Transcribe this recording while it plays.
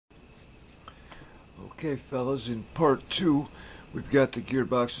Okay, fellas, in part two, we've got the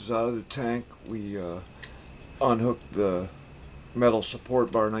gearboxes out of the tank. We unhooked the metal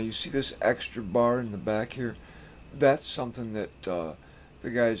support bar. Now you see this extra bar in the back here? That's something that the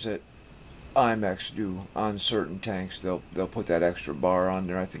guys at IMEX do on certain tanks. They'll put that extra bar on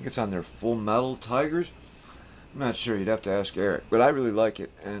there. I think it's on their full metal Tigers. I'm not sure. You'd have to ask Eric, but I really like it,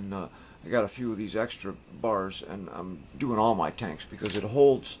 and I got a few of these extra bars, and I'm doing all my tanks because it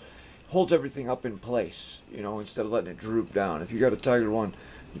holds everything up in place, you know, instead of letting it droop down. If you got a Tiger 1,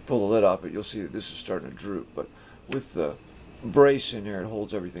 you pull the lid off it, you'll see that this is starting to droop, but with the brace in there, it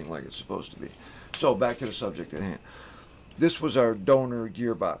holds everything like it's supposed to be. So back to the subject at hand. This was our donor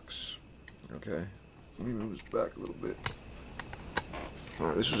gearbox. Okay, let me move this back a little bit. All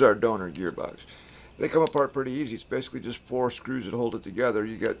right, this was our donor gearbox. They come apart pretty easy. It's basically just 4 screws that hold it together.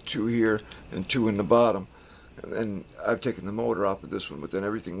 You got 2 here and 2 in the bottom. And I've taken the motor off of this one, but then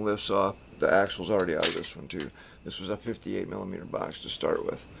everything lifts off. The axle's already out of this one too. This was a 58mm box to start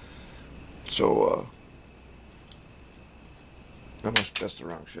with. So, that's the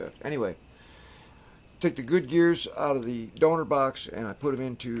wrong shaft. Anyway, take the good gears out of the donor box and I put them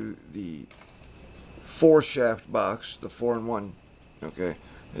into the 4-shaft box, the 4-in-1. Okay,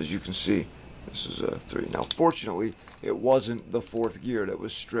 as you can see, this is a 3. Now, fortunately, it wasn't the 4th gear that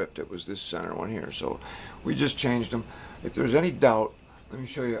was stripped. It was this center one here. So we just changed them. If there's any doubt, let me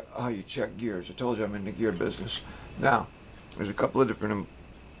show you how you check gears. I told you I'm in the gear business. Now, there's a couple of different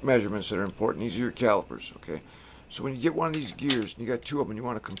measurements that are important. These are your calipers, okay? So when you get one of these gears, and you got 2 of them, you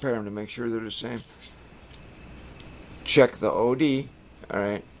want to compare them to make sure they're the same. Check the OD, all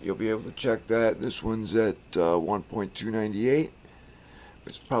right? You'll be able to check that. This one's at 1.298.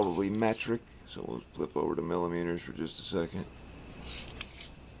 It's probably metric. So we'll flip over to millimeters for just a second.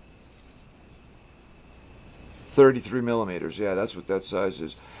 33 millimeters, yeah, that's what that size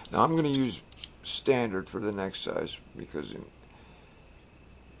is. Now I'm going to use standard for the next size because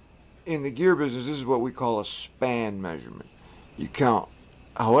in the gear business, this is what we call a span measurement. You count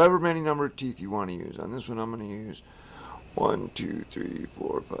however many number of teeth you want to use. On this one, I'm going to use 1, 2, 3,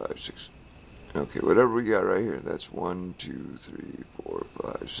 4, 5, 6. Okay, whatever we got right here, that's 1, 2, 3, 4,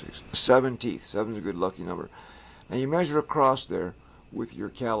 5, 6, 7 teeth. 7 is a good lucky number. Now you measure across there with your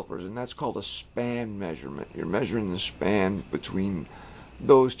calipers, and that's called a span measurement. You're measuring the span between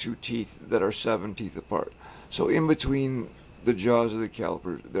those 2 teeth that are 7 teeth apart. So in between the jaws of the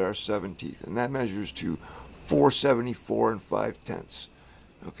calipers, there are 7 teeth, and that measures to 474 5/10.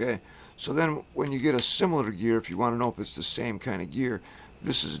 Okay, so then when you get a similar gear, if you want to know if it's the same kind of gear,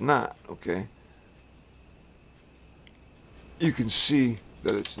 this is not, okay? You can see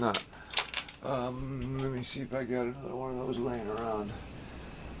that it's not. Let me see if I got another one of those laying around.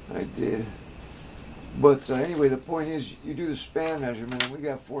 I did. But anyway, the point is, you do the span measurement, and we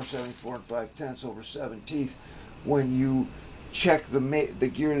got 474 5/10 over 7 teeth. When you check the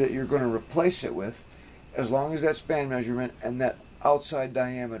gear that you're going to replace it with, as long as that span measurement and that outside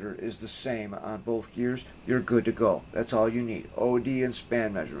diameter is the same on both gears, you're good to go. That's all you need. OD and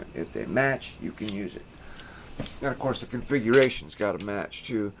span measurement. If they match, you can use it. And of course the configuration's got to match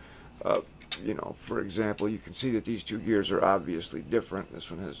too. You know, for example, you can see that these 2 gears are obviously different. This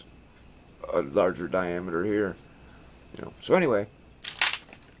one has a larger diameter here. You know. So anyway,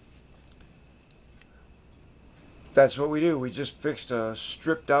 that's what we do. We just fixed a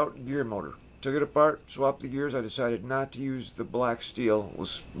stripped out gear motor. Took it apart, swapped the gears. I decided not to use the black steel.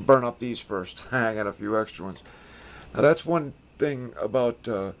 Let's burn up these first. I got a few extra ones. Now that's one thing about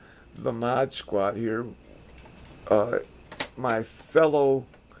the mod squad here. My fellow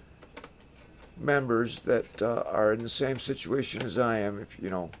members that are in the same situation as I am, if you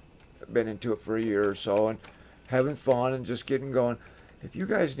know, been into it for a year or so and having fun and just getting going. If you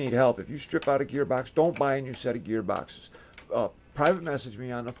guys need help, if you strip out a gearbox, don't buy a new set of gearboxes. Private message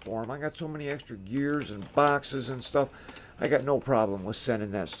me on the forum. I got so many extra gears and boxes and stuff. I got no problem with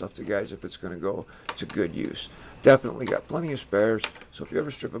sending that stuff to guys if it's going to go to good use. Definitely got plenty of spares. So if you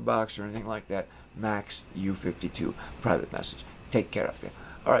ever strip a box or anything like that, Max U52, private message. Take care of you.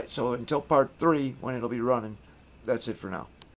 All right, so until part 3, when it'll be running, that's it for now.